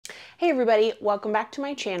Hey everybody, welcome back to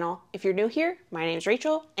my channel. If you're new here, my name is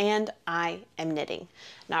Rachel and I am knitting.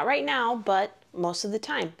 Not right now, but most of the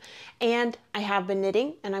time. And I have been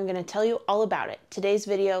knitting and I'm going to tell you all about it. Today's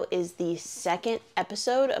video is the second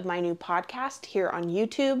episode of my new podcast here on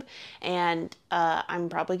YouTube. And I'm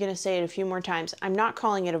probably going to say it a few more times. I'm not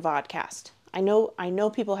calling it a vodcast. I know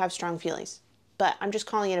people have strong feelings, but I'm just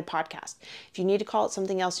calling it a podcast. If you need to call it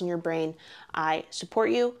something else in your brain, I support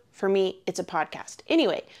you. For me, it's a podcast.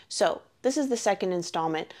 Anyway, so this is the second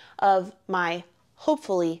installment of my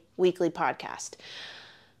hopefully weekly podcast.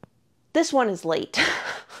 This one is late.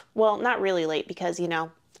 Well, not really late because,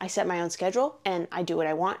 I set my own schedule and I do what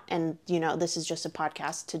I want. And, this is just a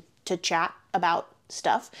podcast to chat about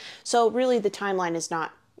stuff. So really the timeline is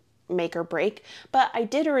not make or break, but I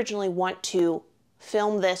did originally want to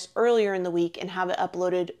film this earlier in the week and have it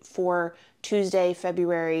uploaded for Tuesday,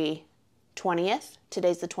 February 20th.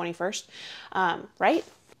 Today's the 21st, right?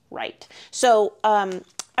 Right. So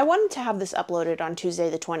I wanted to have this uploaded on Tuesday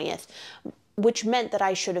the 20th, which meant that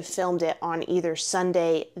I should have filmed it on either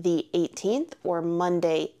Sunday the 18th or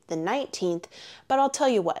Monday the 19th. But I'll tell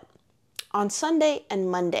you what, on Sunday and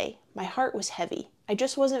Monday, my heart was heavy. I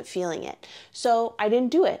just wasn't feeling it. So I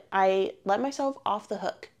didn't do it. I let myself off the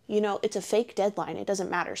hook. It's a fake deadline. It doesn't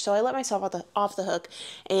matter. So I let myself off the hook,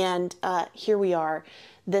 and here we are.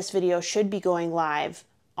 This video should be going live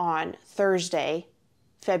on Thursday,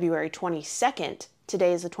 February 22nd.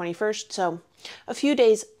 Today is the 21st, so a few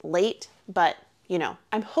days late, but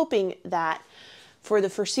I'm hoping that for the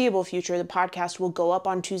foreseeable future, the podcast will go up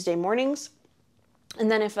on Tuesday mornings. And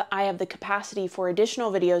then if I have the capacity for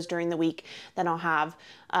additional videos during the week, then I'll have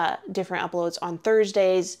different uploads on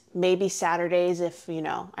Thursdays, maybe Saturdays if,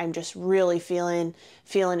 I'm just really feeling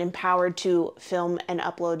empowered to film and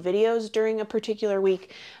upload videos during a particular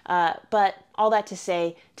week. But all that to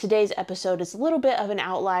say, today's episode is a little bit of an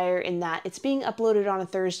outlier in that it's being uploaded on a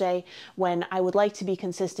Thursday when I would like to be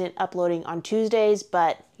consistent uploading on Tuesdays.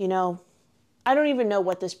 But, I don't even know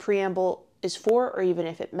what this preamble is for or even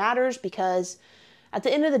if it matters, because at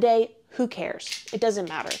the end of the day, who cares? It doesn't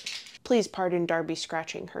matter. Please pardon Darby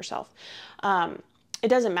scratching herself. It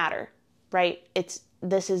doesn't matter, right? If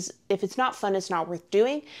it's not fun, it's not worth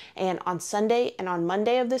doing. And on Sunday and on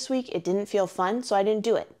Monday of this week, it didn't feel fun, so I didn't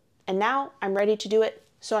do it. And now I'm ready to do it,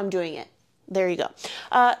 so I'm doing it. There you go.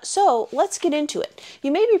 So let's get into it.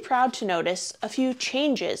 You may be proud to notice a few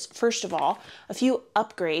changes. First of all, a few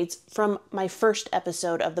upgrades from my first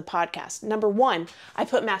episode of the podcast. Number one, I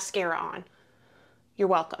put mascara on. You're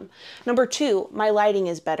welcome. Number two, my lighting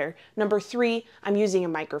is better. Number three, I'm using a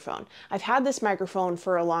microphone. I've had this microphone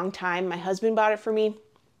for a long time. My husband bought it for me,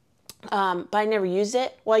 but I never used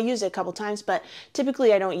it. Well, I used it a couple times, but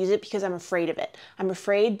typically I don't use it because I'm afraid of it. I'm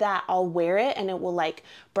afraid that I'll wear it and it will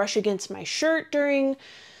brush against my shirt during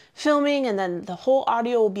filming, and then the whole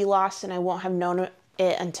audio will be lost and I won't have known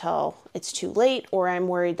it until it's too late, or I'm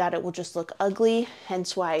worried that it will just look ugly,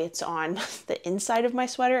 hence why it's on the inside of my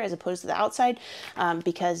sweater as opposed to the outside,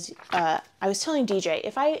 because I was telling DJ,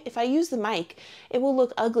 if I use the mic, it will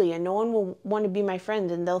look ugly and no one will want to be my friend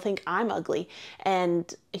and they'll think I'm ugly.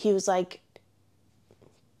 And he was like,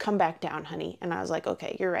 come back down, honey. And I was like,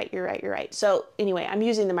 okay, you're right. So anyway, I'm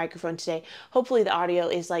using the microphone today. Hopefully the audio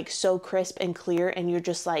is so crisp and clear and you're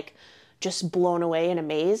just blown away and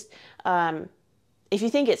amazed. If you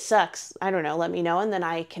think it sucks, I don't know, let me know, and then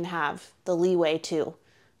I can have the leeway to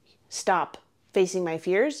stop facing my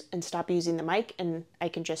fears and stop using the mic, and I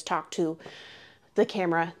can just talk to the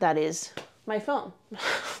camera that is my phone.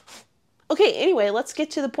 Okay, anyway, let's get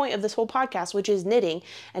to the point of this whole podcast, which is knitting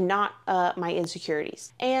and not my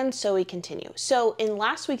insecurities. And so we continue. So in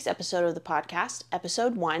last week's episode of the podcast,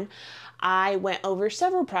 episode 1, I went over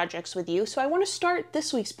several projects with you. So I want to start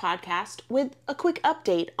this week's podcast with a quick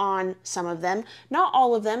update on some of them. Not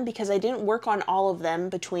all of them, because I didn't work on all of them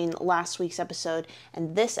between last week's episode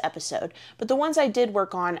and this episode. But the ones I did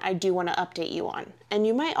work on, I do want to update you on. And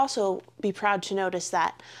you might also be proud to notice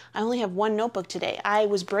that I only have one notebook today. I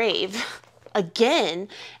was brave again,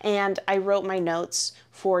 and I wrote my notes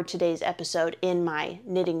for today's episode in my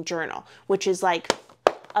knitting journal, which is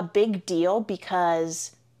a big deal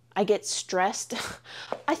because I get stressed.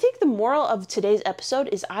 I think the moral of today's episode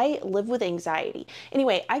is I live with anxiety.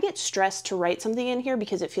 Anyway, I get stressed to write something in here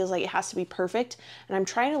because it feels like it has to be perfect, and I'm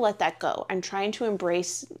trying to let that go. I'm trying to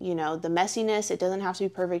embrace, the messiness. It doesn't have to be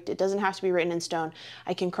perfect. It doesn't have to be written in stone.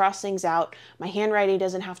 I can cross things out. My handwriting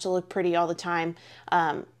doesn't have to look pretty all the time.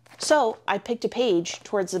 So I picked a page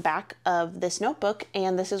towards the back of this notebook,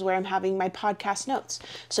 and this is where I'm having my podcast notes.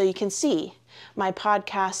 So you can see my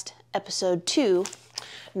podcast episode 2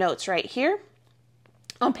 notes right here.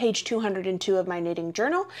 on page 202 of my knitting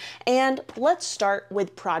journal. And let's start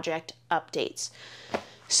with project updates.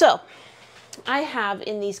 So I have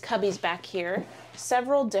in these cubbies back here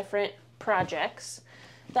several different projects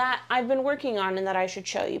that I've been working on and that I should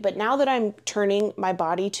show you. But now that I'm turning my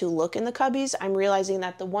body to look in the cubbies, I'm realizing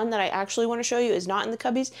that the one that I actually want to show you is not in the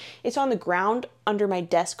cubbies. It's on the ground under my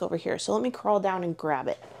desk over here. So let me crawl down and grab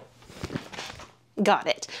it. Got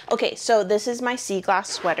it. Okay, so this is my sea glass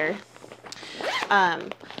sweater.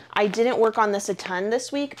 I didn't work on this a ton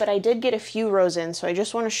this week, but I did get a few rows in. So I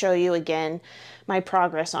just want to show you again my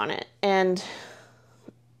progress on it. And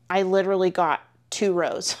I literally got 2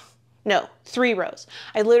 rows. No, 3 rows.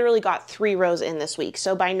 I literally got 3 rows in this week.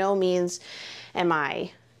 So by no means am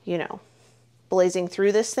I, you know, blazing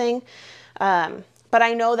through this thing. But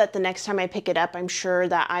I know that the next time I pick it up, I'm sure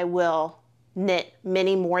that I will knit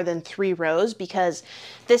many more than 3 rows, because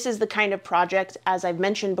this is the kind of project, as I've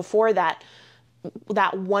mentioned before, that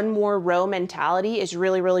one more row mentality is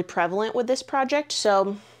really, really prevalent with this project.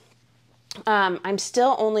 So I'm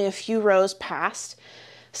still only a few rows past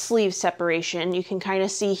sleeve separation. You can kind of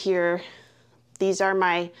see here, these are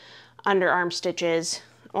my underarm stitches,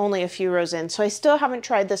 only a few rows in. So I still haven't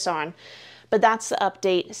tried this on, but that's the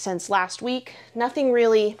update since last week. Nothing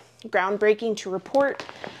really groundbreaking to report.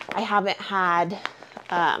 I haven't had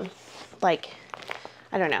like,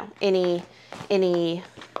 I don't know, any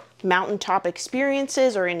mountaintop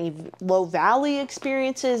experiences or any low valley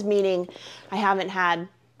experiences, meaning I haven't had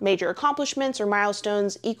major accomplishments or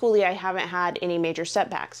milestones. Equally, I haven't had any major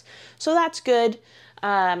setbacks. So that's good.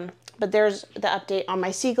 But there's the update on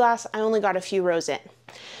my sea glass. I only got a few rows in.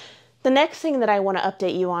 The next thing that I want to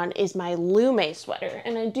update you on is my Lumme sweater.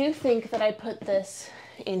 And I do think that I put this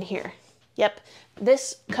in here. Yep,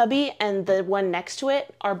 this cubby and the one next to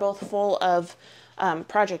it are both full of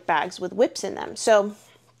project bags with whips in them. So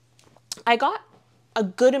I got a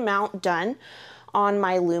good amount done on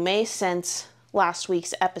my Lumme since last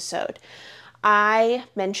week's episode. I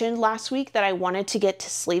mentioned last week that I wanted to get to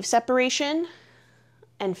sleeve separation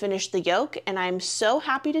and finish the yoke, and I'm so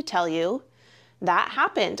happy to tell you that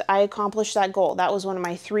happened. I accomplished that goal. That was one of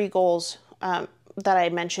my 3 goals that I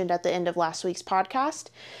mentioned at the end of last week's podcast.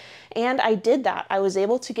 And I did that. I was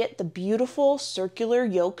able to get the beautiful circular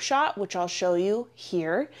yoke shot, which I'll show you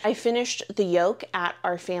here. I finished the yoke at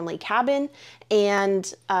our family cabin,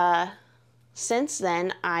 and since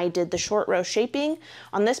then, I did the short row shaping.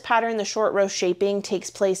 On this pattern, the short row shaping takes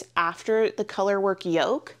place after the colorwork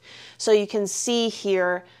yoke. So you can see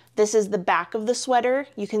here, this is the back of the sweater.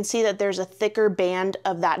 You can see that there's a thicker band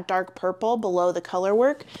of that dark purple below the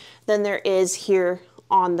colorwork than there is here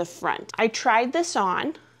on the front. I tried this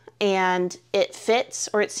on and it fits,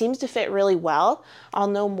 or it seems to fit really well. I'll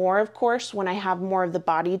know more, of course, when I have more of the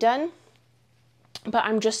body done. But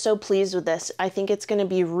I'm just so pleased with this. I think it's gonna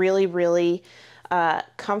be really, really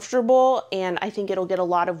comfortable, and I think it'll get a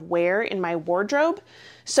lot of wear in my wardrobe.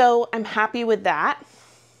 So I'm happy with that.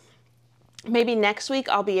 Maybe next week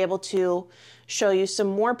I'll be able to show you some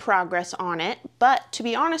more progress on it. But to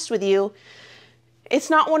be honest with you,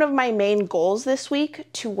 it's not one of my main goals this week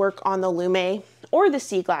to work on the Lumme or the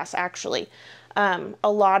sea glass, actually.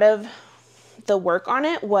 A lot of the work on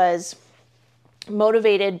it was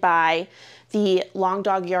motivated by the Long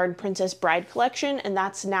Dog Yarn Princess Bride collection, and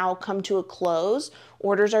that's now come to a close.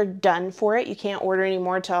 Orders are done for it. You can't order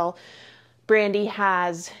anymore till Brandy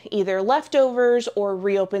has either leftovers or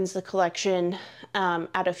reopens the collection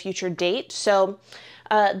at a future date. So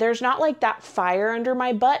there's not like that fire under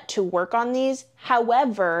my butt to work on these.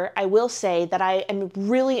 However, I will say that I am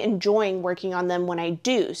really enjoying working on them when I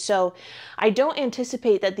do. So I don't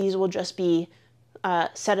anticipate that these will just be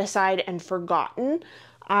set aside and forgotten.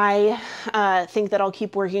 I think that I'll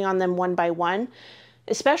keep working on them one by one,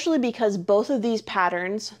 especially because both of these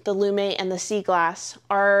patterns, the Lumme and the sea glass,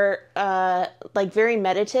 are like very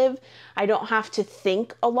meditative. I don't have to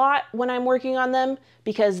think a lot when I'm working on them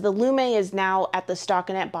because the Lumme is now at the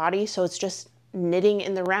stockinette body, so it's just knitting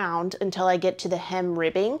in the round until I get to the hem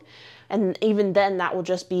ribbing. And even then that will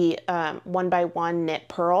just be one by one knit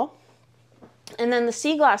purl. And then the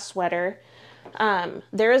sea glass sweater,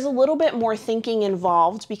 there is a little bit more thinking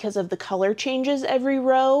involved because of the color changes every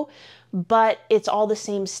row, but it's all the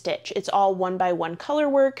same stitch. It's all one by one color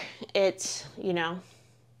work. It's, you know,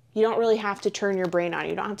 you don't really have to turn your brain on.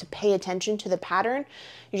 You don't have to pay attention to the pattern.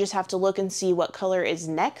 You just have to look and see what color is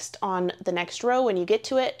next on the next row when you get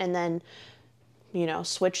to it, and then, you know,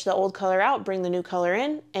 switch the old color out, bring the new color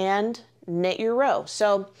in, and knit your row.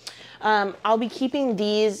 So I'll be keeping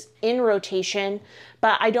these in rotation,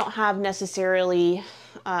 but I don't have necessarily,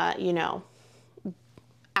 you know,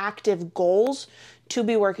 active goals to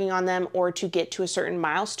be working on them or to get to a certain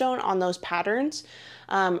milestone on those patterns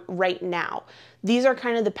right now. These are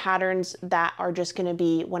kind of the patterns that are just going to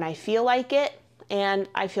be when I feel like it, and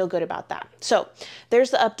I feel good about that. So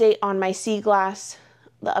there's the update on my sea glass,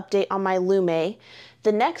 the update on my Lumme.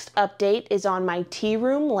 The next update is on my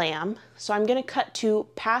Tearoom Lamb. So I'm going to cut to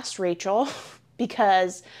past Rachel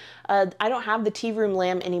because I don't have the Tearoom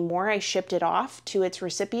Lamb anymore. I shipped it off to its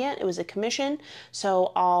recipient. It was a commission.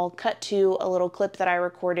 So I'll cut to a little clip that I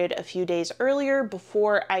recorded a few days earlier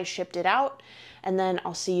before I shipped it out. And then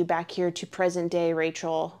I'll see you back here to present day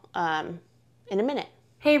Rachel in a minute.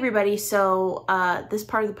 Hey everybody, so this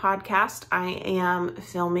part of the podcast I am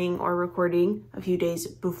filming or recording a few days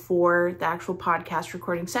before the actual podcast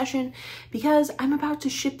recording session because I'm about to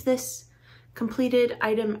ship this completed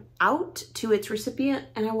item out to its recipient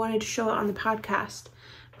and I wanted to show it on the podcast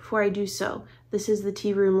before I do so. This is the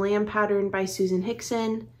Tearoom Lamb pattern by Susan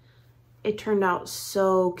Hickson. It turned out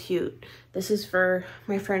so cute. This is for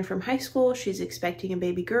my friend from high school. She's expecting a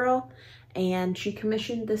baby girl and she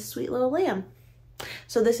commissioned this sweet little lamb.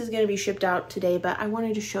 So this is going to be shipped out today, but I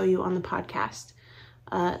wanted to show you on the podcast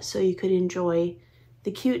so you could enjoy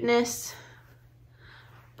the cuteness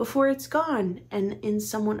before it's gone and in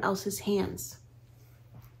someone else's hands.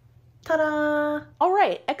 Ta-da! All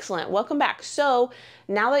right, excellent. Welcome back. So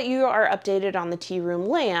now that you are updated on the Tearoom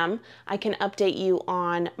Lamb, I can update you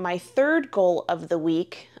on my third goal of the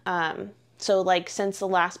week. So like since the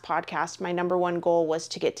last podcast, my #1 goal was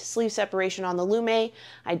to get to sleeve separation on the Lumme.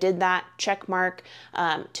 I did that, check mark.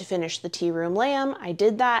 To finish the Tearoom Lamb, I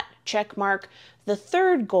did that, check mark. The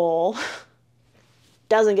third goal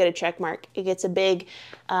doesn't get a check mark. It gets a big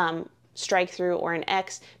strike through or an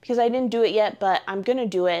X because I didn't do it yet, but I'm gonna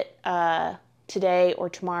do it today or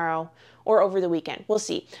tomorrow or over the weekend. We'll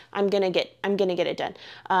see. I'm gonna get it done.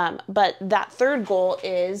 But that third goal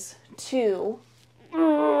is to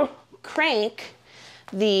crank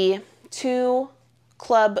the 2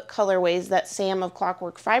 club colorways that Sam of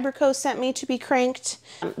Clockwork Fiber Co sent me to be cranked.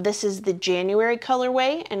 This is the January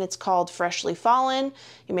colorway and it's called Freshly Fallen.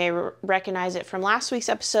 You may recognize it from last week's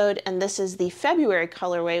episode. And this is the February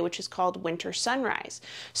colorway, which is called Winter Sunrise.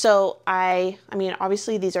 So I mean,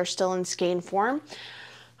 obviously these are still in skein form.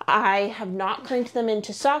 I have not cranked them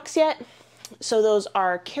into socks yet. So those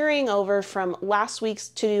are carrying over from last week's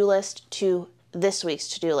to-do list to this week's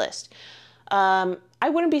to-do list. I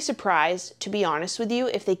wouldn't be surprised, to be honest with you,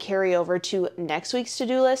 if they carry over to next week's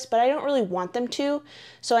to-do list, but I don't really want them to.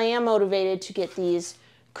 So I am motivated to get these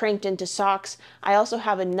cranked into socks. I also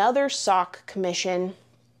have another sock commission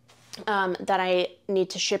that I need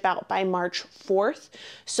to ship out by March 4th.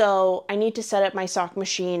 So I need to set up my sock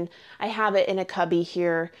machine. I have it in a cubby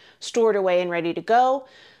here, stored away and ready to go.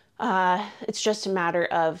 It's just a matter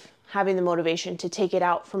of having the motivation to take it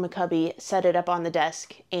out from a cubby, set it up on the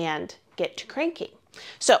desk, and get to cranking.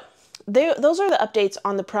 So those are the updates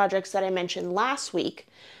on the projects that I mentioned last week.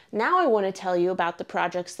 Now I want to tell you about the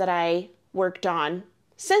projects that I worked on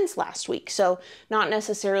since last week. So not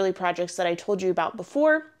necessarily projects that I told you about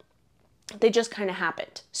before, they just kind of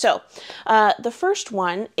happened. So the first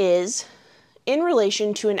one is in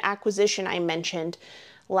relation to an acquisition I mentioned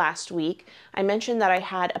last week. I mentioned that I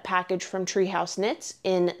had a package from Treehouse Knits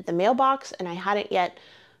in the mailbox and I hadn't yet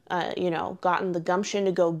gotten the gumption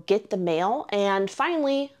to go get the mail, and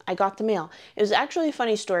finally I got the mail. It was actually a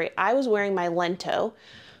funny story. I was wearing my Lento,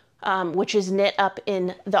 which is knit up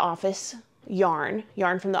in the Office yarn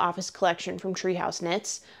from the Office collection from Treehouse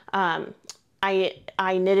Knits. I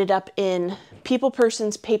knitted up in People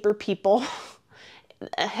Person's Paper People,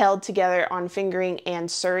 held together on fingering and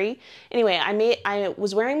Surrey. Anyway, I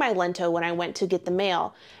was wearing my Lento when I went to get the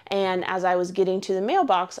mail, and as I was getting to the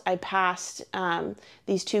mailbox, I passed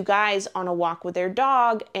these 2 guys on a walk with their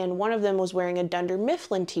dog, and one of them was wearing a Dunder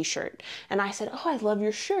Mifflin t-shirt, and I said, "Oh, I love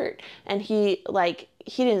your shirt," and he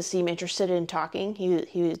didn't seem interested in talking.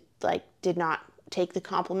 He did not take the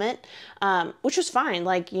compliment, which was fine.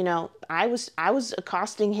 I was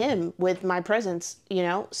accosting him with my presence,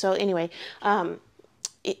 so anyway,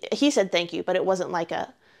 he said thank you, but it wasn't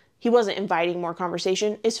he wasn't inviting more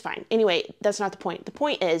conversation. It's fine. Anyway, that's not the point. The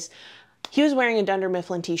point is he was wearing a Dunder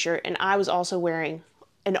Mifflin t-shirt and I was also wearing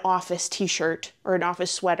an Office t-shirt or an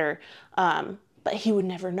Office sweater. But he would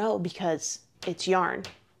never know because it's yarn,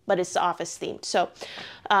 but it's the Office themed. So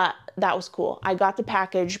that was cool. I got the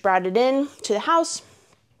package, brought it in to the house,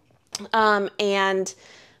 and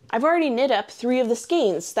I've already knit up 3 of the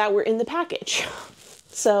skeins that were in the package.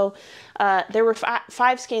 So there were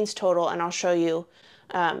 5 skeins total, and I'll show you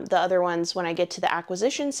the other ones when I get to the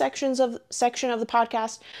acquisition section of the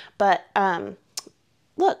podcast. But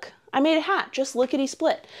look, I made a hat, just lickety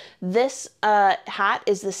split. This hat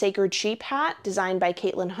is the Sacred Sheep hat, designed by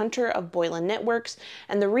Caitlin Hunter of Boylan Knitworks.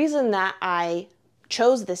 And the reason that I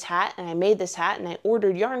chose this hat and I made this hat and I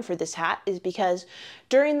ordered yarn for this hat is because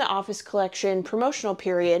during the Office Collection promotional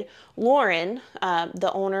period, Lauren,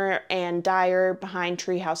 the owner and dyer behind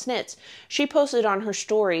Treehouse Knits, she posted on her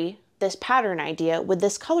story this pattern idea with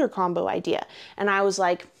this color combo idea. And I was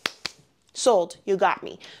like, sold, you got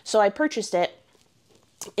me. So I purchased it,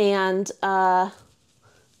 and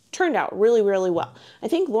turned out really, really well. I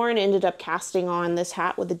think Lauren ended up casting on this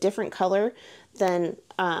hat with a different color than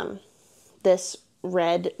this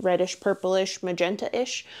reddish, purplish,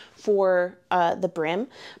 magenta-ish for the brim,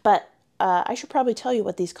 but I should probably tell you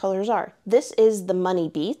what these colors are. This is the Money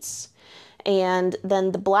Beats, and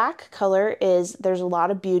then the black color is There's a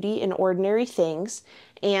Lot of Beauty in Ordinary Things,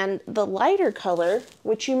 and the lighter color,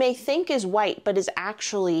 which you may think is white, but is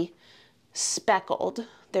actually speckled.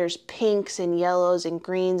 There's pinks and yellows and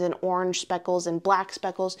greens and orange speckles and black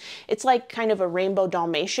speckles. It's like kind of a rainbow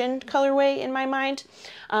Dalmatian colorway in my mind,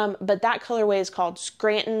 but that colorway is called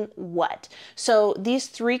Scranton What. So these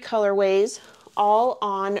three colorways, all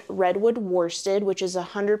on Redwood Worsted, which is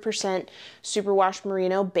 100% superwash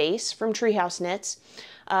merino base from Treehouse Knits.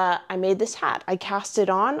 I made this hat. I cast it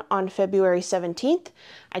on February 17th.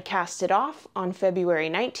 I cast it off on February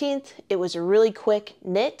 19th. It was a really quick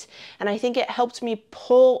knit, and I think it helped me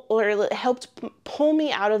pull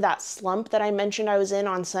me out of that slump that I mentioned I was in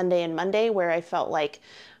on Sunday and Monday, where I felt like,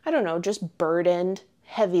 I don't know, just burdened,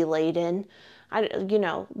 heavy laden. You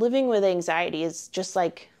know, living with anxiety is just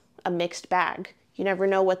like a mixed bag. You never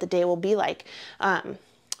know what the day will be like.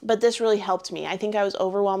 But this really helped me. I think I was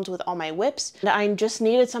overwhelmed with all my whips. I just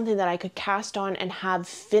needed something that I could cast on and have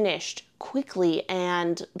finished quickly,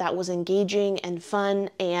 and that was engaging and fun,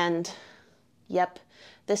 and yep,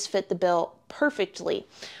 this fit the bill perfectly.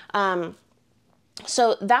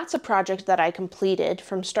 So that's a project that I completed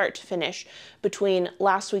from start to finish between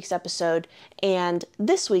last week's episode and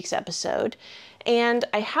this week's episode. And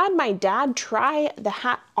I had my dad try the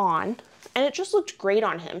hat on, and it just looked great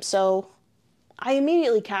on him. So I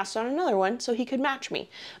immediately cast on another one so he could match me.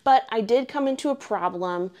 But I did come into a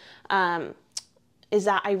problem, is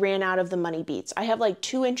that I ran out of the Money Beats. I have like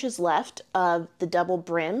 2 inches left of the double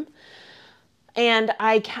brim. And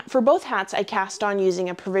for both hats, I cast on using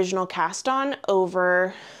a provisional cast on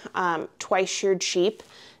over twice sheared sheep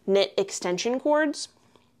knit extension cords.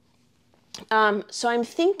 So I'm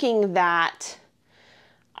thinking that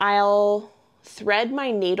I'll thread my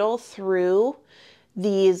needle through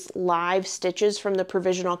these live stitches from the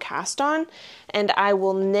provisional cast on, and I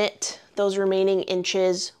will knit those remaining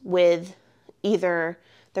inches with either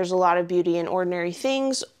There's a Lot of Beauty in Ordinary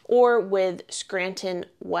Things or with Scranton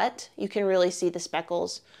What. You can really see the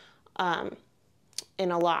speckles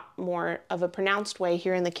in a lot more of a pronounced way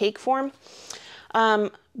here in the cake form,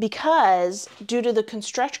 because due to the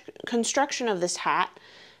construction of this hat,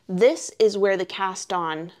 this is where the cast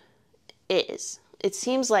on is. It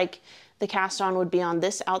seems like the cast on would be on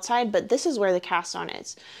this outside, but this is where the cast on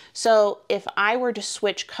is. So if I were to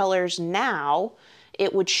switch colors now,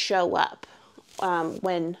 it would show up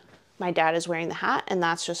when my dad is wearing the hat, and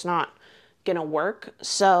that's just not gonna work.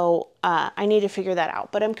 So I need to figure that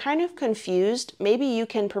out, but I'm kind of confused. Maybe you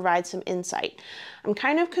can provide some insight. I'm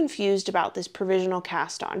kind of confused about this provisional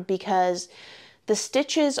cast on because the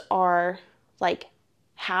stitches are like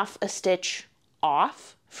half a stitch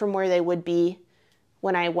off from where they would be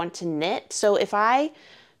when I want to knit. So if I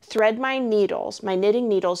thread my needles, my knitting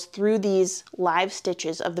needles through these live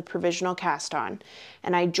stitches of the provisional cast on,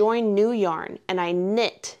 and I join new yarn and I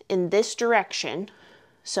knit in this direction,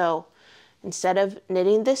 so instead of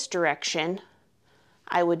knitting this direction,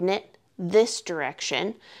 I would knit this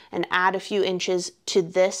direction and add a few inches to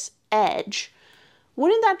this edge.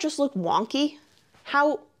 Wouldn't that just look wonky?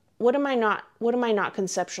 What am I not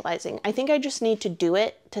conceptualizing? I think I just need to do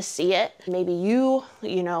it to see it. Maybe you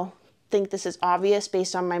know, think this is obvious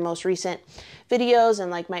based on my most recent videos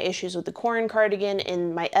and like my issues with the Corin cardigan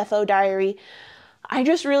in my FO diary. I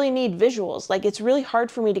just really need visuals. Like, it's really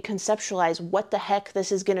hard for me to conceptualize what the heck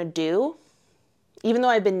this is gonna do, even though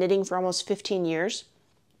I've been knitting for almost 15 years.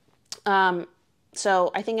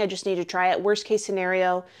 So I think I just need to try it. Worst case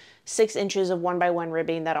scenario, 6 inches of 1x1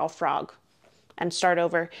 ribbing that I'll frog and start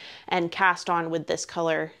over and cast on with this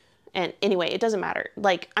color. And anyway, it doesn't matter.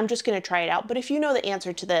 Like, I'm just going to try it out. But if you know the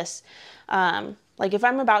answer to this, like if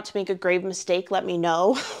I'm about to make a grave mistake, let me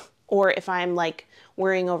know. Or if I'm like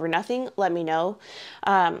worrying over nothing, let me know.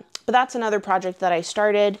 But that's another project that I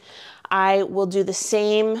started. I will do the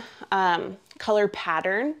same color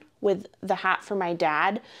pattern with the hat for my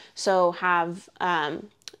dad. So have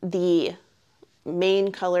the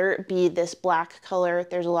main color be this black color,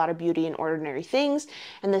 There's a Lot of Beauty in Ordinary Things,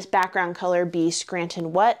 and this background color be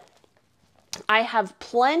Scranton What. I have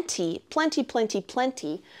plenty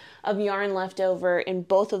of yarn left over in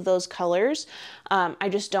both of those colors. I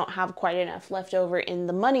just don't have quite enough left over in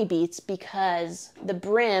the Money Beats because the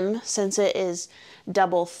brim, since it is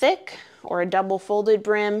double thick or a double folded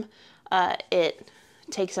brim, it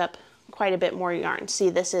takes up quite a bit more yarn. See,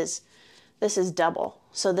 this is double.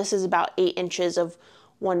 So this is about 8 inches of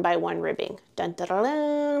 1x1 ribbing. Dun, dun, dun,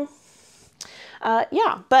 dun.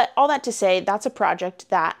 Yeah, but all that to say, that's a project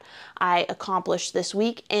that I accomplished this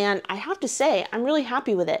week, and I have to say, I'm really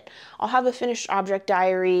happy with it. I'll have a finished object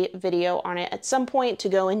diary video on it at some point to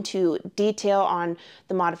go into detail on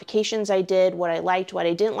the modifications I did, what I liked, what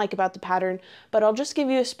I didn't like about the pattern, but I'll just give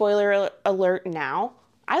you a spoiler alert now.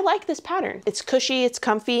 I like this pattern. It's cushy, it's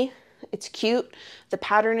comfy, it's cute, the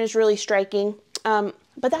pattern is really striking,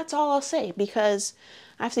 but that's all I'll say because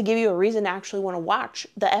I have to give you a reason to actually want to watch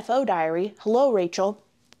the FO diary. Hello, Rachel.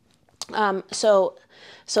 So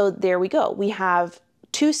there we go. We have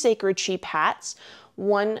 2 Sacred Sheep hats,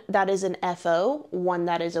 one that is an FO, one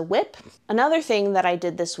that is a whip. Another thing that I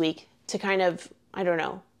did this week to kind of, I don't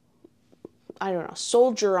know,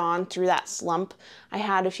 soldier on through that slump I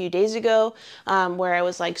had a few days ago, where I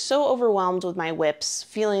was like so overwhelmed with my whips,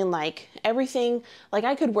 feeling like everything, like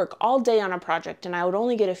I could work all day on a project and I would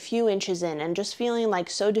only get a few inches in, and just feeling like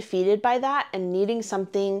so defeated by that and needing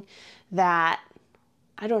something that,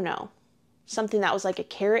 I don't know, something that was like a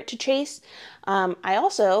carrot to chase. I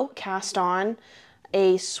also cast on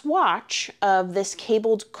a swatch of this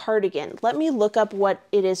cabled cardigan. Let me look up what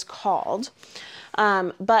it is called.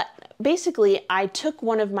 But basically I took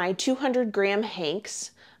one of my 200-gram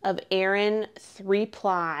hanks of Aran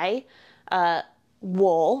 3-ply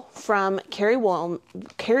wool from Kerry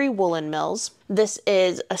Woolen Mills. This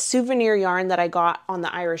is a souvenir yarn that I got on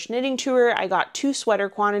the Irish knitting tour. I got 2 sweater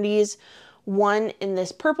quantities, one in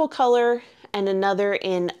this purple color and another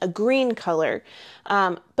in a green color.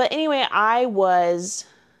 But anyway, I was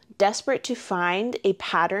desperate to find a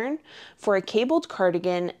pattern for a cabled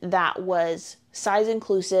cardigan that was size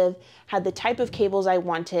inclusive, had the type of cables I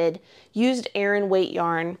wanted, used Aran weight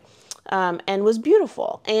yarn, and was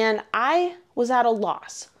beautiful. And I was at a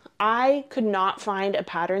loss. I could not find a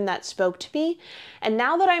pattern that spoke to me. And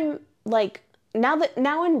now that I'm like,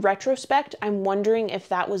 now in retrospect, I'm wondering if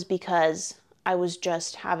that was because I was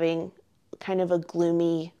just having kind of a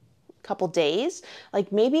gloomy couple days.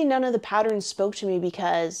 Like maybe none of the patterns spoke to me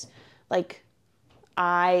because like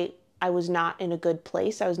I was not in a good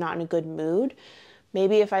place. I was not in a good mood.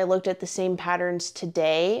 Maybe if I looked at the same patterns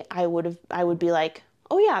today, I would be like,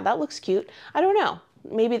 oh yeah, that looks cute. I don't know.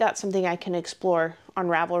 Maybe that's something I can explore on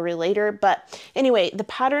Ravelry later. But anyway, the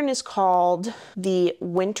pattern is called the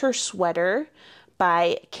Winter Sweater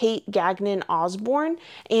by Kate Gagnon Osborne,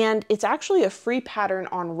 and it's actually a free pattern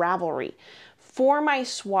on Ravelry. For my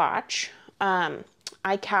swatch,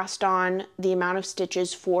 I cast on the amount of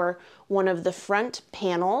stitches for one of the front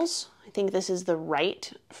panels. I think this is the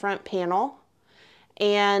right front panel.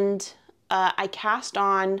 And I cast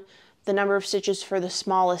on the number of stitches for the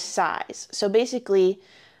smallest size. So basically,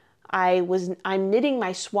 I'm knitting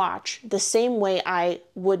my swatch the same way I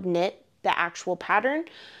would knit the actual pattern,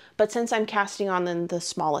 but since I'm casting on the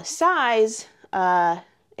smallest size,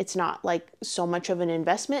 it's not like so much of an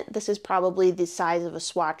investment. This is probably the size of a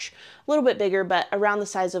swatch, a little bit bigger, but around the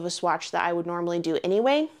size of a swatch that I would normally do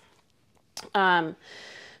anyway.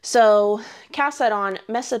 So cast that on,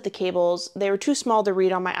 messed up the cables. They were too small to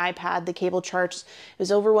read on my iPad, the cable charts. It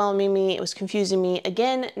was overwhelming me, it was confusing me.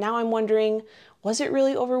 Again, now I'm wondering, was it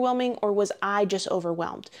really overwhelming or was I just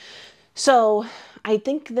overwhelmed? So I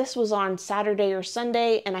think this was on Saturday or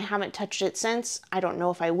Sunday and I haven't touched it since. I don't know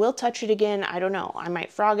if I will touch it again. I don't know. I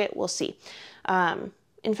might frog it. We'll see.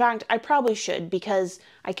 In fact, I probably should because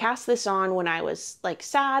I cast this on when I was like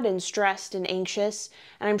sad and stressed and anxious,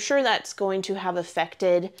 and I'm sure that's going to have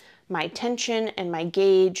affected my tension and my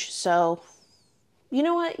gauge. So you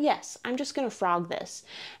know what? Yes, I'm just going to frog this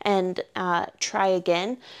and try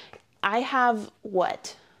again. I have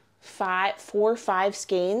what? 4 or 5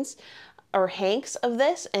 skeins or hanks of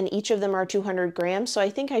this, and each of them are 200 grams. So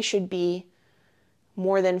I think I should be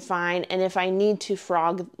more than fine. And if I need to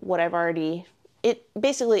frog what I've already,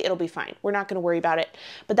 basically it'll be fine. We're not going to worry about it.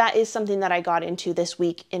 But that is something that I got into this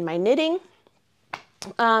week in my knitting.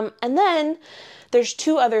 And then there's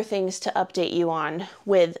 2 other things to update you on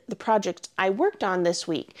with the project I worked on this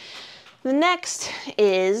week. The next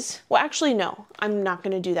is, well, actually, no, I'm not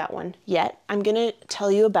going to do that one yet. I'm going to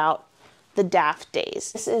tell you about the Daft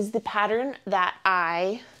Days. This is the pattern that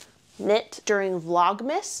I knit during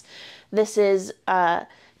Vlogmas. This is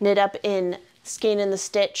knit up in Skein and the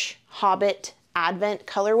Stitch Hobbit Advent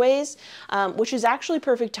colorways, which is actually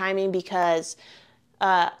perfect timing because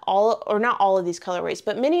not all of these colorways,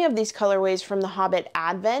 but many of these colorways from the Hobbit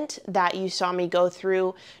Advent that you saw me go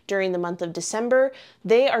through during the month of December,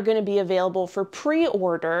 they are going to be available for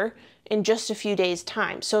pre-order in just a few days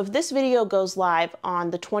time. So if this video goes live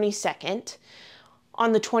on the 22nd,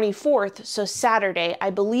 on the 24th, so Saturday, I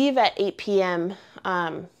believe at 8 p.m.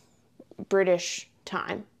 British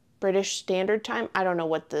time, British Standard Time, I don't know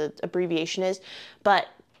what the abbreviation is, but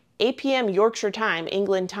 8 p.m. Yorkshire time,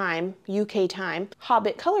 England time, UK time,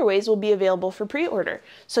 Hobbit colorways will be available for pre-order.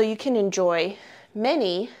 So you can enjoy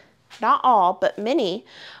many, not all, but many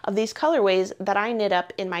of these colorways that I knit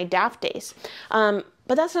up in my Daft days.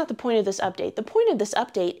 But that's not the point of this update. The point of this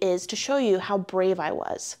update is to show you how brave I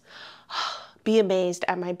was. Be amazed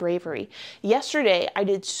at my bravery. Yesterday, I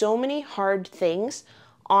did so many hard things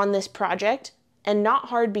on this project, and not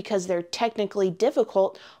hard because they're technically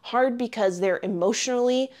difficult, hard because they're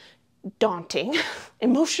emotionally daunting,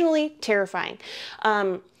 emotionally terrifying,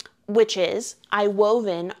 which is I wove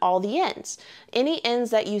in all the ends. Any ends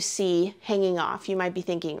that you see hanging off, you might be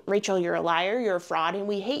thinking, Rachel, you're a liar, you're a fraud, and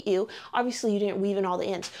we hate you. Obviously, you didn't weave in all the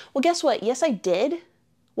ends. Well, guess what? Yes, I did.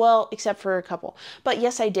 Well, except for a couple. But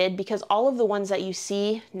yes, I did, because all of the ones that you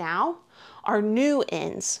see now are new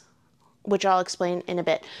ends, which I'll explain in a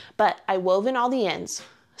bit. But I wove in all the ends.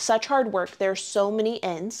 Such hard work. There's so many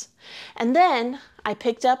ends. And then I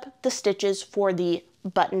picked up the stitches for the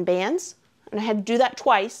button bands. And I had to do that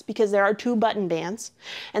twice because there are 2 button bands.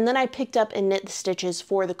 And then I picked up and knit the stitches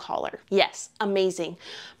for the collar. Yes, amazing.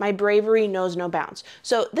 My bravery knows no bounds.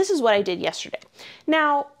 So this is what I did yesterday.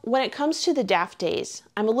 Now, when it comes to the Daft days,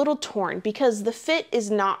 I'm a little torn because the fit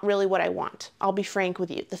is not really what I want. I'll be frank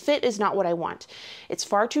with you. The fit is not what I want. It's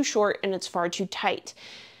far too short and it's far too tight.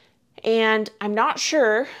 And I'm not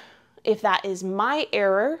sure if that is my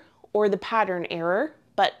error or the pattern error,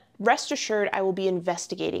 but rest assured I will be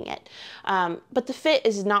investigating it. But the fit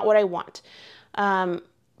is not what I want.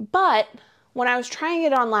 But when I was trying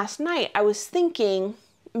it on last night, I was thinking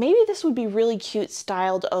maybe this would be really cute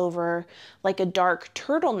styled over like a dark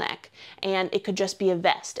turtleneck, and it could just be a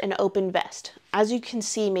vest, an open vest. As you can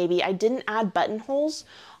see, maybe I didn't add buttonholes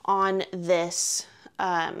on this,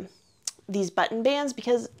 these button bands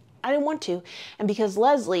because I didn't want to, and because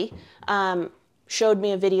Leslie showed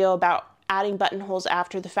me a video about adding buttonholes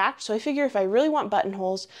after the fact. So I figure if I really want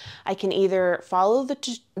buttonholes, I can either follow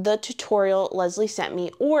the tutorial Leslie sent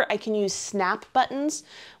me, or I can use snap buttons,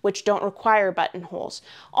 which don't require buttonholes.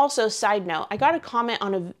 Also, side note, I got a comment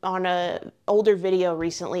on a older video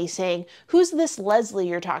recently saying, who's this Leslie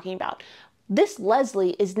you're talking about? This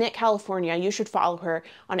Leslie is Knit California. You should follow her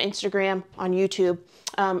on Instagram, on YouTube.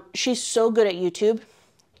 She's so good at YouTube.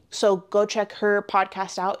 So go check her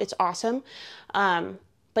podcast out. It's awesome.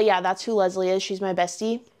 But yeah, that's who Leslie is. She's my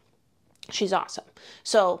bestie. She's awesome.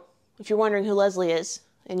 So if you're wondering who Leslie is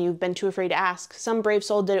and you've been too afraid to ask, some brave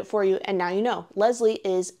soul did it for you, and now you know. Leslie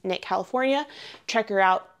is Knit California. Check her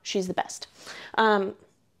out. She's the best.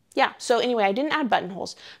 Yeah, so anyway, I didn't add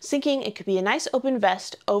buttonholes. Thinking it could be a nice open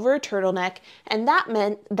vest over a turtleneck, and that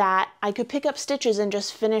meant that I could pick up stitches and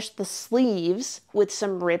just finish the sleeves with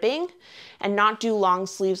some ribbing and not do long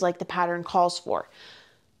sleeves like the pattern calls for.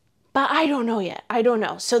 But I don't know yet. I don't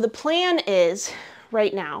know. So the plan is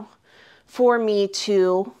right now for me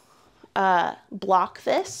to block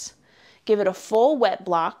this, give it a full wet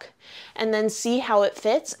block, and then see how it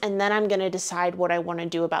fits. And then I'm going to decide what I want to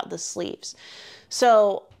do about the sleeves.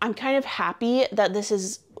 So I'm kind of happy that this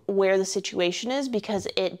is where the situation is because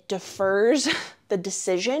it defers the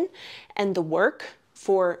decision and the work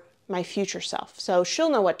for my future self. So she'll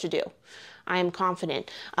know what to do. I am confident.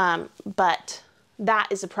 But that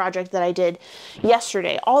is a project that I did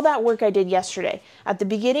yesterday. All that work I did yesterday. At the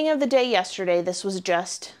beginning of the day yesterday, this was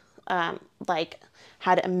just like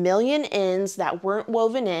had a million ends that weren't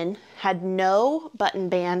woven in, had no button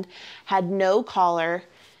band, had no collar,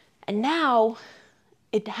 and now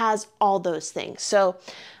it has all those things. So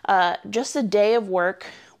just a day of work,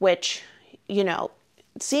 which, you know,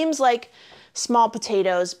 seems like small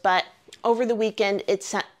potatoes, but over the weekend,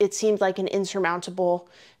 it seemed like an insurmountable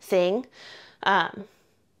thing.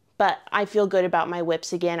 But I feel good about my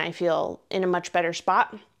whips again. I feel in a much better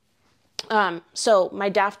spot. So my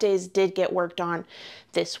Daft days did get worked on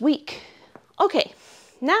this week. Okay,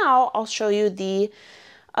 now I'll show you the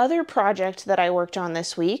other project that I worked on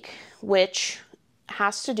this week, which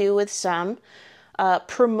has to do with some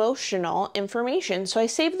promotional information. So I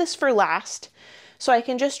saved this for last. so I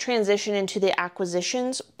can just transition into the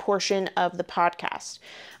acquisitions portion of the podcast.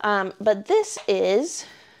 But this is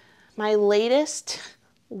my latest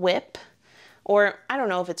whip, or I don't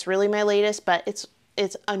know if it's really my latest, but it's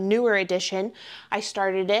a newer edition. I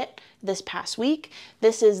started it this past week.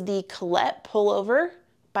 This is the Colette pullover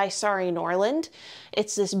by Sari Norland.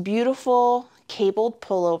 It's this beautiful cabled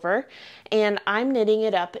pullover, and I'm knitting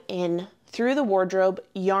it up in Through the Wardrobe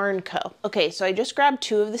Yarn Co. Okay, so I just grabbed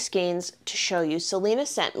two of the skeins to show you. Selena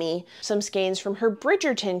sent me some skeins from her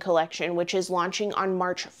Bridgerton collection, which is launching on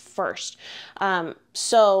March 1st.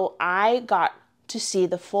 So I got to see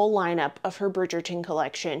the full lineup of her Bridgerton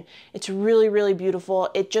collection. It's really, really beautiful.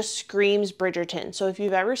 It just screams Bridgerton. So if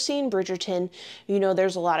you've ever seen Bridgerton, you know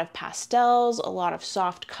there's a lot of pastels, a lot of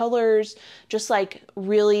soft colors, just like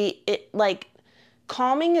really, like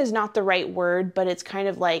calming is not the right word, but it's kind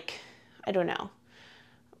of like, I don't know,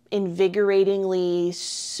 invigoratingly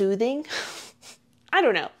soothing. I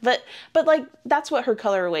don't know, but like that's what her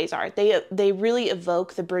colorways are. They really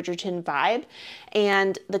evoke the Bridgerton vibe,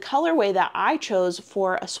 and the colorway that I chose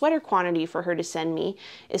for a sweater quantity for her to send me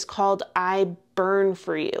is called I Burn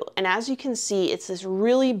For You. And as you can see, it's this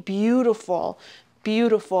really beautiful,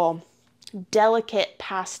 beautiful, delicate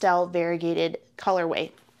pastel variegated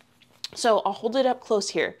colorway. So I'll hold it up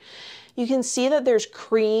close here. You can see that there's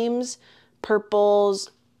creams,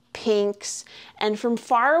 purples, pinks, and from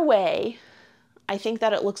far away, I think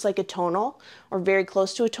that it looks like a tonal or very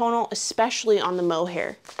close to a tonal, especially on the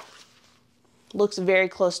mohair. Looks very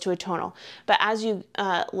close to a tonal. But as you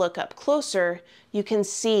look up closer, you can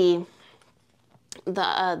see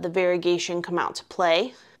the variegation come out to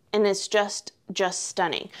play, and it's just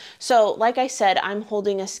stunning. So like I said, I'm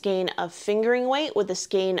holding a skein of fingering weight with a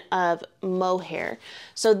skein of mohair.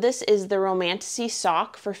 So this is the Romantasy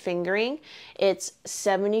sock for fingering. It's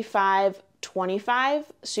 75/25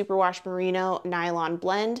 superwash merino nylon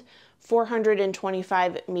blend,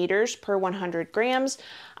 425 meters per 100 grams.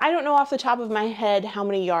 I don't know off the top of my head how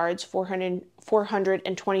many yards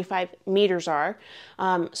 425 meters are,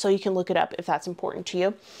 so you can look it up if that's important to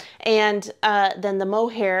you. And then the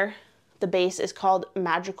mohair, the base is called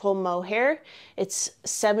Magical Mohair. It's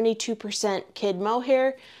 72% kid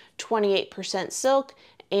mohair, 28% silk,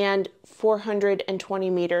 and 420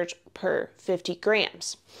 meters per 50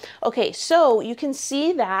 grams. Okay, so you can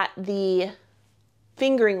see that the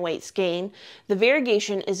fingering weight skein, the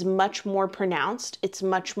variegation is much more pronounced, it's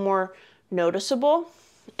much more noticeable,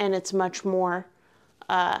 and it's much more,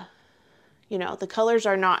 you know, the colors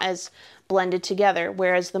are not as blended together,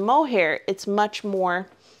 whereas the mohair, it's much more,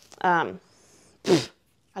 I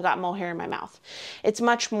got mohair in my mouth. It's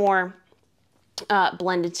much more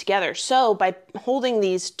blended together. So by holding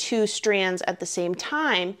these two strands at the same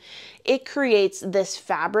time, it creates this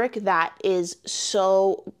fabric that is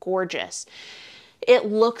so gorgeous. It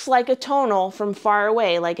looks like a tonal from far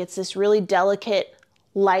away, like it's this really delicate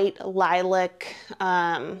light lilac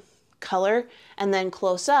color, and then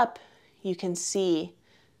close up you can see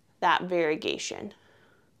that variegation.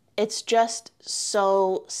 It's just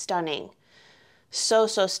so stunning. So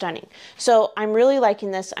stunning. So I'm really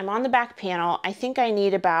liking this. I'm on the back panel. I think I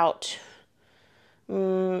need about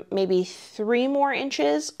maybe 3 more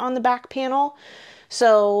inches on the back panel.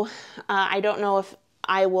 So I don't know if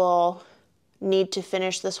I will need to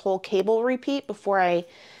finish this whole cable repeat before I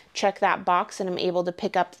check that box and I'm able to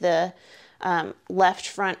pick up the left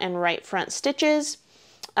front and right front stitches.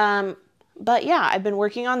 But yeah, I've been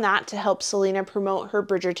working on that to help Selena promote her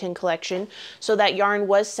Bridgerton collection. So that yarn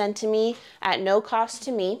was sent to me at no cost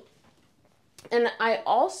to me. And I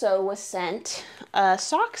also was sent a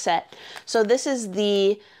sock set. So this is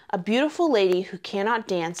A Beautiful Lady Who Cannot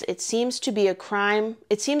Dance. It seems to be a crime.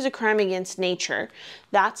 It seems a crime against nature.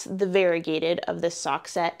 That's the variegated of this sock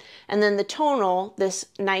set. And then the tonal, this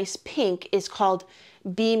nice pink, is called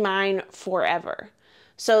Be Mine Forever.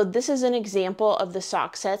 So this is an example of the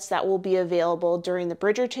sock sets that will be available during the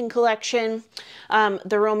Bridgerton collection.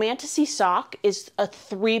 The Romantasy sock is a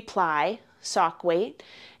 3-ply sock weight,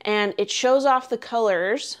 and it shows off the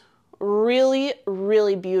colors really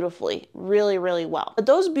beautifully, really well. But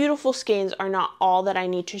those beautiful skeins are not all that I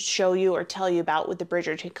need to show you or tell you about with the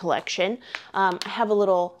Bridgerton collection. I have a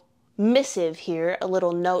little missive here, a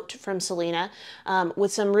little note from Selena with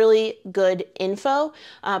some really good info,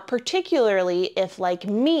 particularly if, like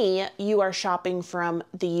me, you are shopping from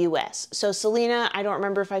the US. So Selena, I don't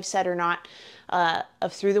remember if I've said or not,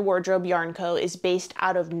 of Through the Wardrobe Yarn Co. is based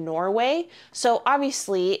out of Norway. So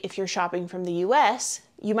obviously, if you're shopping from the US,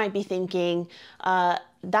 you might be thinking,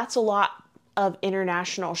 that's a lot of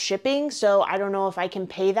international shipping, so I don't know if I can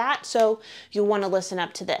pay that. So you'll want to listen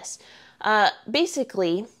up to this.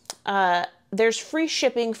 Basically, there's free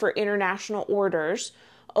shipping for international orders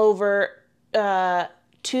over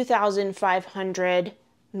 2,500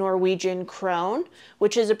 Norwegian krone,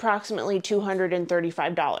 which is approximately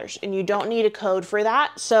 $235. And you don't need a code for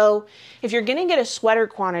that. So if you're gonna get a sweater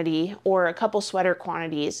quantity or a couple sweater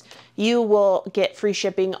quantities, you will get free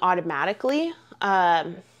shipping automatically.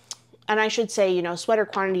 And I should say, you know, sweater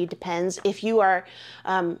quantity depends. If you are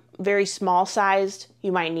very small sized,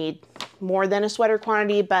 you might need more than a sweater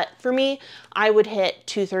quantity. But for me, I would hit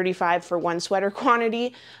 $235 for one sweater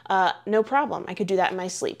quantity. No problem. I could do that in my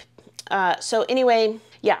sleep. So anyway,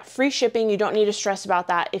 yeah, free shipping. You don't need to stress about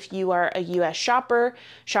that if you are a US shopper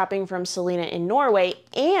shopping from Selena in Norway.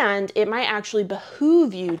 And it might actually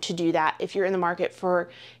behoove you to do that if you're in the market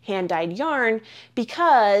for hand-dyed yarn,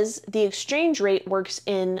 because the exchange rate works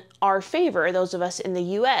in our favor, those of us in the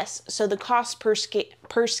US. So the cost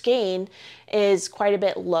per skein is quite a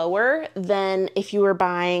bit lower than if you were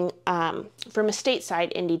buying from a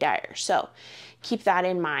stateside indie dyer. So keep that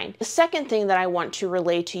in mind. The second thing that I want to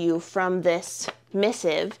relay to you from this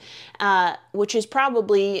missive, which is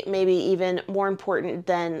probably maybe even more important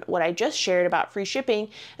than what I just shared about free shipping,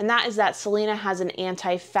 and that is that Selena has an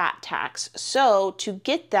anti-fat tax. So to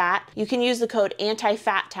get that, you can use the code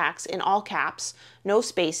anti-fat tax in all caps, no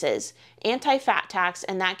spaces, anti-fat tax,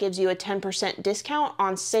 and that gives you a 10% discount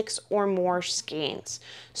on 6 or more skeins.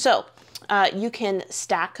 So you can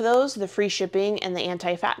stack those, the free shipping and the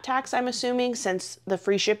anti-fat tax, I'm assuming, since the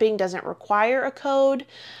free shipping doesn't require a code.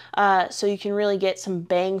 So you can really get some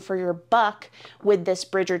bang for your buck with this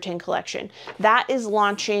Bridgerton collection. That is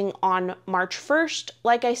launching on March 1st.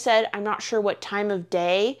 Like I said, I'm not sure what time of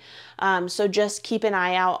day, so just keep an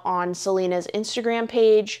eye out on Selena's Instagram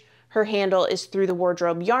page. Her handle is Through the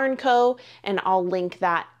Wardrobe Yarn Co, and I'll link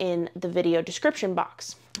that in the video description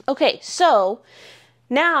box. Okay, so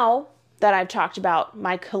now that I've talked about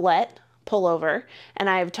my Colette pullover and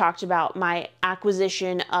I've talked about my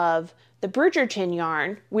acquisition of the Bridgerton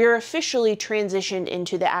yarn, we're officially transitioned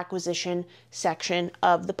into the acquisition section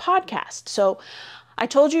of the podcast. So I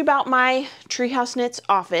told you about my Treehouse Knits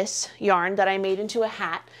office yarn that I made into a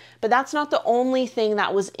hat, but that's not the only thing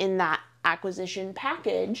that was in that acquisition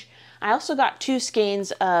package. I also got 2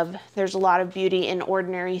 skeins of There's a Lot of Beauty in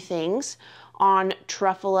Ordinary Things on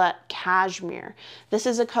Truffula Cashmere. This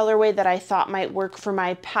is a colorway that I thought might work for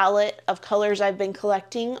my palette of colors I've been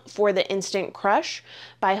collecting for the Instant Crush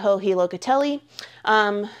by Joji Locatelli.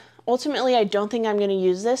 Ultimately, I don't think I'm going to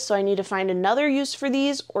use this, so I need to find another use for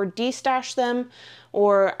these or destash them,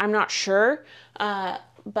 or I'm not sure. But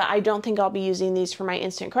I don't think I'll be using these for my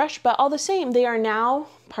Instant Crush. But all the same, they are now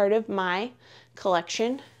part of my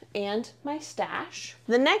collection and my stash.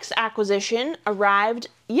 The next acquisition arrived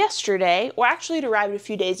yesterday, or actually it arrived a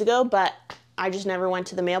few days ago, but I just never went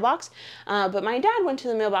to the mailbox. But my dad went to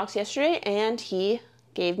the mailbox yesterday and he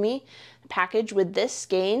gave me a package with this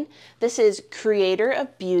skein. This is Creator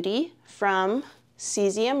of Beauty from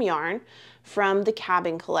Cesium Yarn from the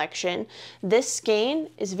Cabin collection. This skein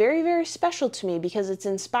is very, very special to me because it's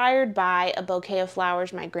inspired by a bouquet of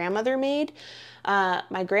flowers my grandmother made.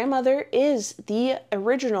 My grandmother is the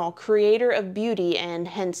original creator of beauty, and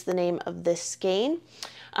hence the name of this skein.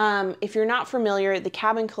 If you're not familiar, the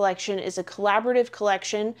Cabin collection is a collaborative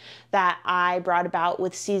collection that I brought about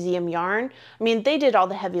with Cesium Yarn. I mean, they did all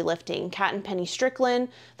the heavy lifting. Kat and Penny Strickland,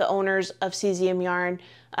 the owners of Cesium Yarn.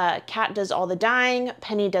 Kat does all the dyeing,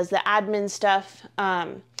 Penny does the admin stuff.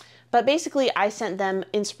 But basically, I sent them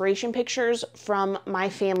inspiration pictures from my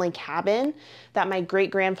family cabin that my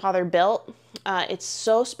great-grandfather built. It's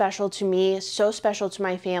so special to me, so special to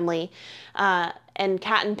my family. And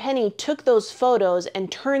Kat and Penny took those photos and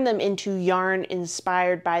turned them into yarn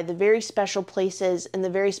inspired by the very special places and the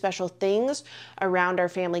very special things around our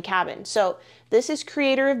family cabin. So this is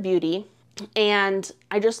Creator of Beauty, and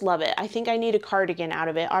I just love it. I think I need a cardigan out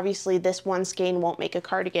of it. Obviously, this one skein won't make a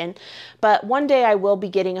cardigan, but one day I will be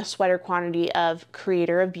getting a sweater quantity of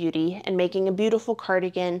Creator of Beauty and making a beautiful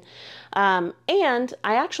cardigan. And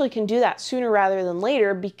I actually can do that sooner rather than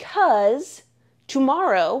later, because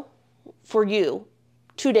tomorrow, for you,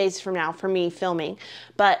 2 days from now for me filming,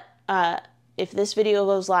 but if this video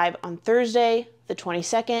goes live on Thursday, the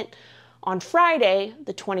 22nd, on Friday,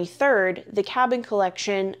 the 23rd, the Cabin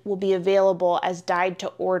collection will be available as dyed to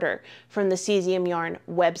order from the Cesium Yarn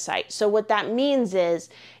website. So what that means is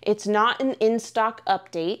it's not an in-stock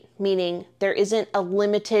update, meaning there isn't a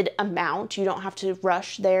limited amount. You don't have to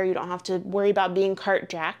rush there. You don't have to worry about being cart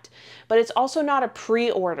jacked, but it's also not a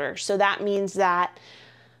pre-order. So that means that,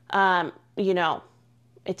 you know,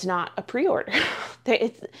 it's not a pre-order.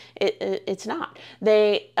 It's not.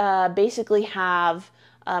 They basically have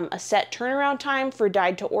a set turnaround time for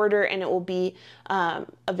dyed to order, and it will be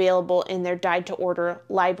available in their dyed to order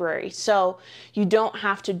library. So you don't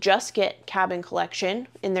have to just get cabin collection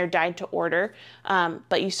in their dyed to order,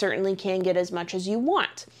 but you certainly can get as much as you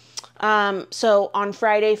want. So on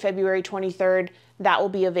Friday, February 23rd, that will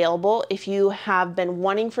be available. If you have been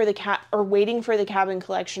waiting for the cabin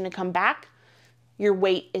collection to come back, your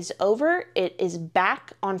wait is over. It is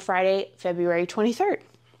back on Friday, February 23rd.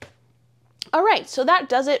 All right, so that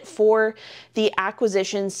does it for the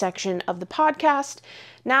acquisitions section of the podcast.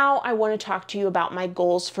 Now I want to talk to you about my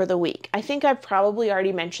goals for the week. I think I've probably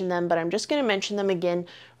already mentioned them, but I'm just going to mention them again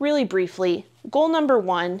really briefly. Goal number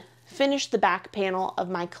 1, finish the back panel of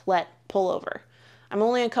my Colette pullover. I'm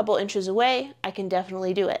only a couple inches away. I can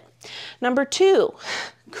definitely do it. Number 2,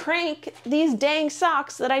 crank these dang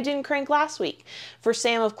socks that I didn't crank last week for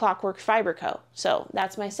Sam of Clockwork Fiber Co. So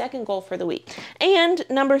that's my second goal for the week. And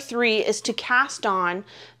number 3 is to cast on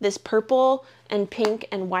this purple and pink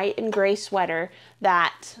and white and gray sweater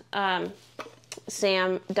that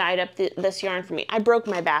Sam dyed up this yarn for me. I broke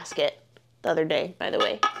my basket the other day, by the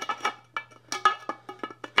way.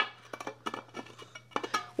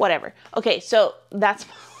 Whatever. Okay, so this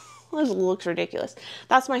looks ridiculous.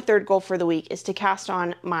 That's my third goal for the week, is to cast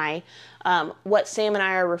on my, what Sam and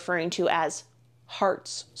I are referring to as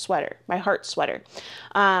hearts sweater, my heart sweater.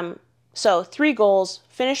 So 3 goals: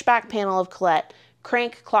 finish back panel of Colette,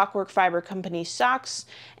 crank Clockwork Fiber Company socks,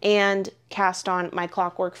 and cast on my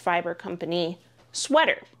Clockwork Fiber Company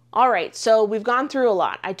sweater. All right, so we've gone through a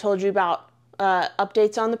lot. I told you about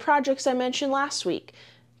updates on the projects I mentioned last week.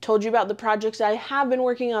 Told you about the projects I have been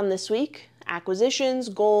working on this week, acquisitions,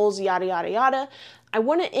 goals, yada, yada, yada. I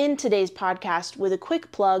want to end today's podcast with a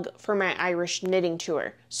quick plug for my Irish knitting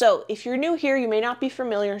tour. So if you're new here, you may not be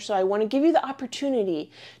familiar, so I want to give you the opportunity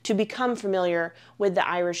to become familiar with the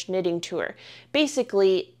Irish knitting tour.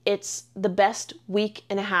 Basically, it's the best week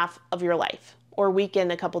and a half of your life, or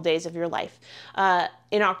weekend, a couple days of your life.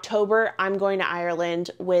 In October, I'm going to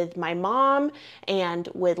Ireland with my mom and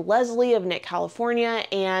with Leslie of Knit California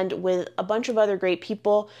and with a bunch of other great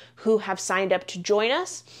people who have signed up to join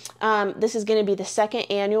us. This is going to be the second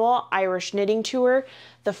annual Irish knitting tour.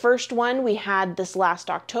 The first one we had this last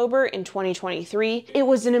October in 2023. It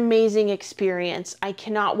was an amazing experience. I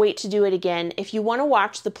cannot wait to do it again. If you want to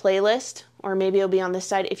watch the playlist, or maybe it'll be on this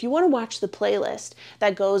side, if you want to watch the playlist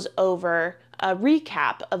that goes over a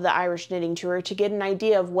recap of the Irish knitting tour to get an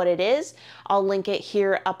idea of what it is, I'll link it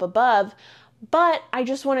here up above. But I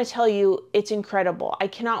just want to tell you, it's incredible. I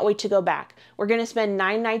cannot wait to go back. We're going to spend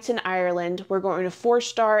 9 nights in Ireland. We're going to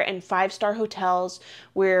 4-star and 5-star hotels.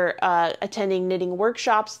 We're attending knitting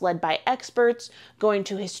workshops led by experts, going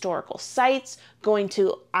to historical sites, going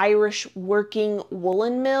to Irish working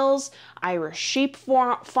woolen mills, Irish sheep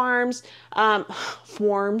farms,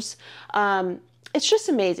 it's just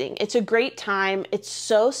amazing. It's a great time. It's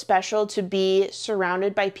so special to be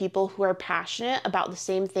surrounded by people who are passionate about the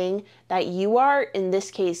same thing that you are, in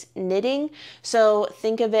this case, knitting. So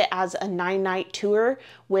think of it as a 9-night tour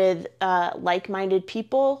with like-minded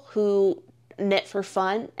people who knit for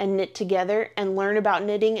fun and knit together and learn about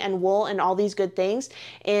knitting and wool and all these good things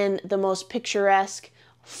in the most picturesque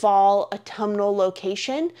fall autumnal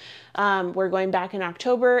location. We're going back in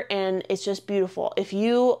October, and it's just beautiful. If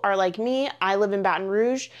you are like me, I live in Baton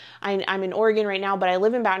Rouge. I'm in Oregon right now, but I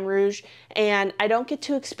live in Baton Rouge, and I don't get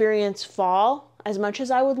to experience fall as much as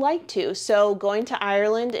I would like to. So going to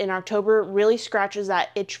Ireland in October really scratches that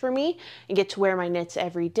itch for me. I get to wear my knits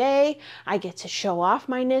every day. I get to show off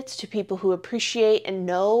my knits to people who appreciate and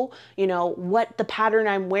know, what the pattern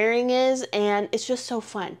I'm wearing is, and it's just so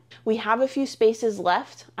fun. We have a few spaces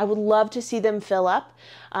left. I would love to see them fill up.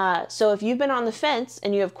 So if you've been on the fence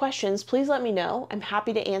and you have questions, please let me know. I'm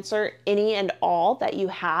happy to answer any and all that you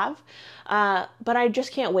have. But I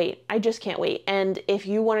just can't wait. I just can't wait. And if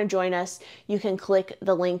you want to join us, you can click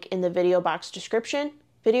the link in the video description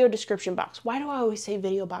box. Why do I always say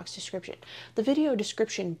video box description? The video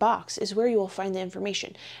description box is where you will find the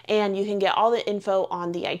information, and you can get all the info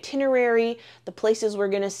on the itinerary, the places we're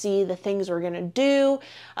going to see, the things we're going to do,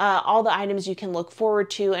 all the items you can look forward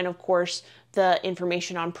to, and of course, the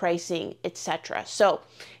information on pricing, etc. So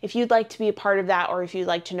if you'd like to be a part of that, or if you'd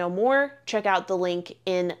like to know more, check out the link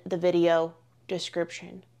in the video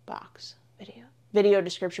description box. Video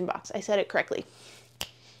description box. I said it correctly.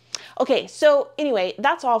 Okay, so anyway,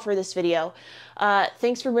 that's all for this video.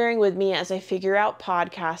 Thanks for bearing with me as I figure out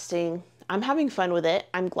podcasting. I'm having fun with it.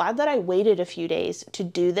 I'm glad that I waited a few days to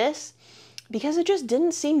do this because it just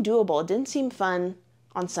didn't seem doable. It didn't seem fun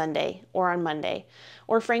on Sunday or on Monday,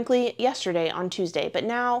 or frankly, yesterday on Tuesday. But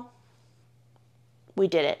now we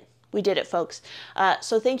did it. We did it, folks.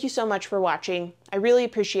 So thank you so much for watching. I really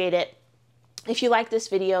appreciate it. If you like this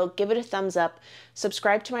video, give it a thumbs up,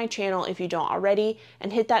 subscribe to my channel if you don't already,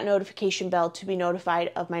 and hit that notification bell to be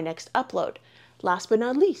notified of my next upload. Last but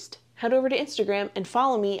not least, head over to Instagram and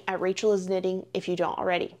follow me at Rachel is Knitting if you don't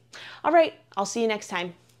already. All right, I'll see you next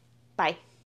time. Bye.